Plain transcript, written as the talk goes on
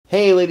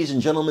Hey, ladies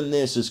and gentlemen,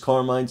 this is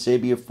Carmine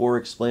Sabia for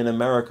Explain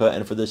America,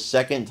 and for the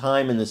second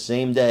time in the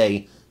same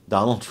day,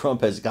 Donald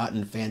Trump has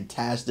gotten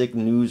fantastic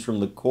news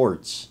from the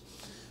courts.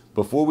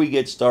 Before we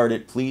get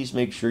started, please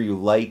make sure you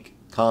like,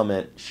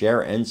 comment,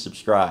 share, and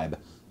subscribe.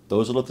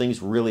 Those little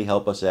things really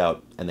help us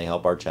out, and they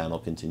help our channel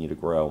continue to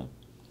grow.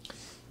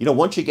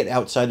 Once you get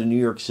outside of New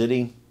York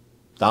City,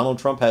 Donald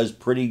Trump has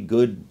pretty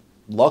good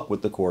luck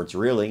with the courts,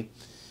 really.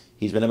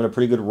 He's been having a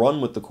pretty good run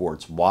with the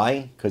courts.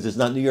 Why? Because it's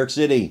not New York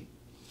City.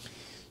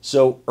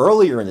 So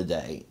earlier in the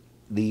day,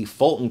 the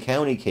Fulton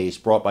County case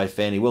brought by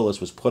Fani Willis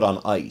was put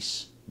on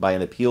ice by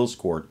an appeals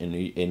court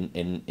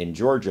in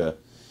Georgia,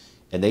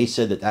 and they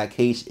said that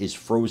case is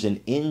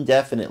frozen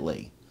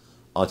indefinitely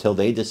until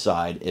they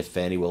decide if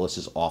Fani Willis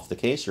is off the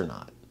case or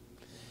not.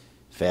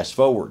 Fast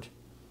forward,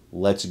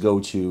 let's go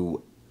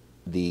to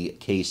the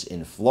case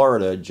in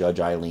Florida, Judge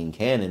Eileen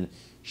Cannon.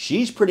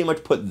 She's pretty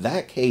much put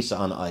that case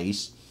on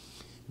ice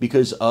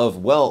because of,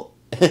 well,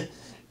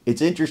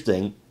 it's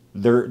interesting.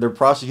 They're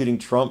prosecuting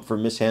Trump for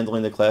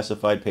mishandling the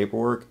classified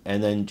paperwork,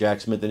 and then Jack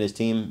Smith and his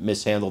team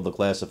mishandled the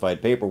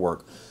classified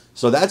paperwork.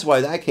 So that's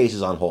why that case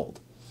is on hold.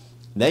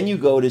 Then you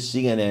go to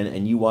CNN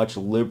and you watch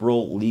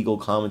liberal legal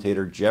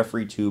commentator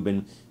Jeffrey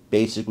Toobin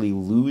basically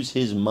lose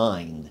his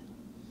mind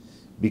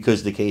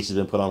because the case has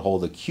been put on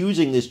hold,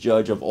 accusing this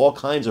judge of all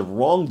kinds of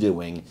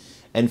wrongdoing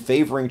and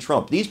favoring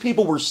Trump. These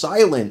people were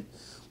silent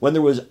when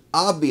there was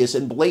obvious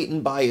and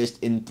blatant bias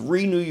in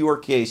 3 New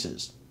York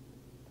cases.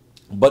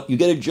 But you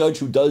get a judge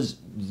who does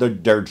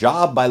their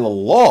job by the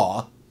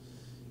law,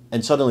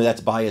 and suddenly that's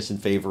bias in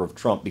favor of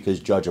Trump because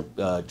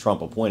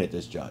Trump appointed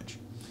this judge.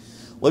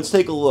 Let's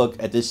take a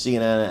look at this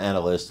CNN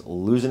analyst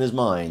losing his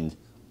mind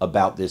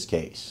about this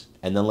case,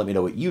 and then let me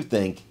know what you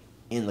think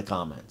in the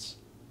comments.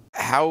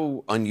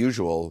 How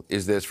unusual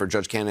is this for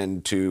Judge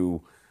Cannon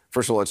to,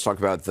 first of all, let's talk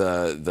about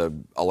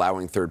the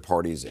allowing third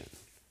parties in.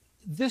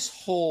 This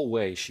whole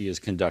way she has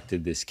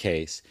conducted this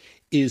case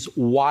is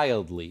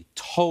wildly,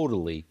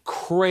 totally,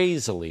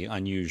 crazily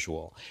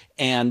unusual.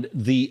 And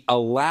the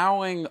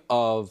allowing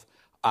of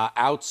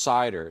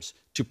outsiders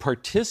to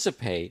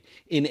participate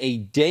in a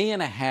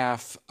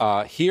day-and-a-half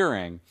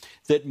hearing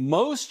that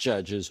most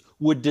judges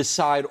would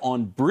decide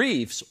on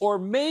briefs or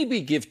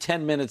maybe give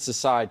 10 minutes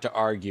aside to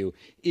argue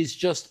is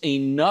just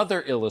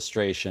another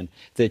illustration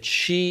that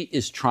she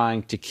is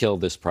trying to kill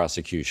this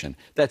prosecution.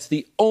 That's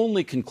the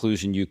only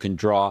conclusion you can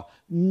draw.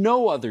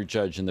 No other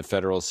judge in the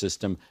federal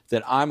system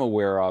that I'm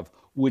aware of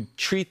would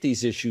treat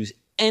these issues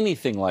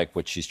anything like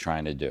what she's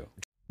trying to do.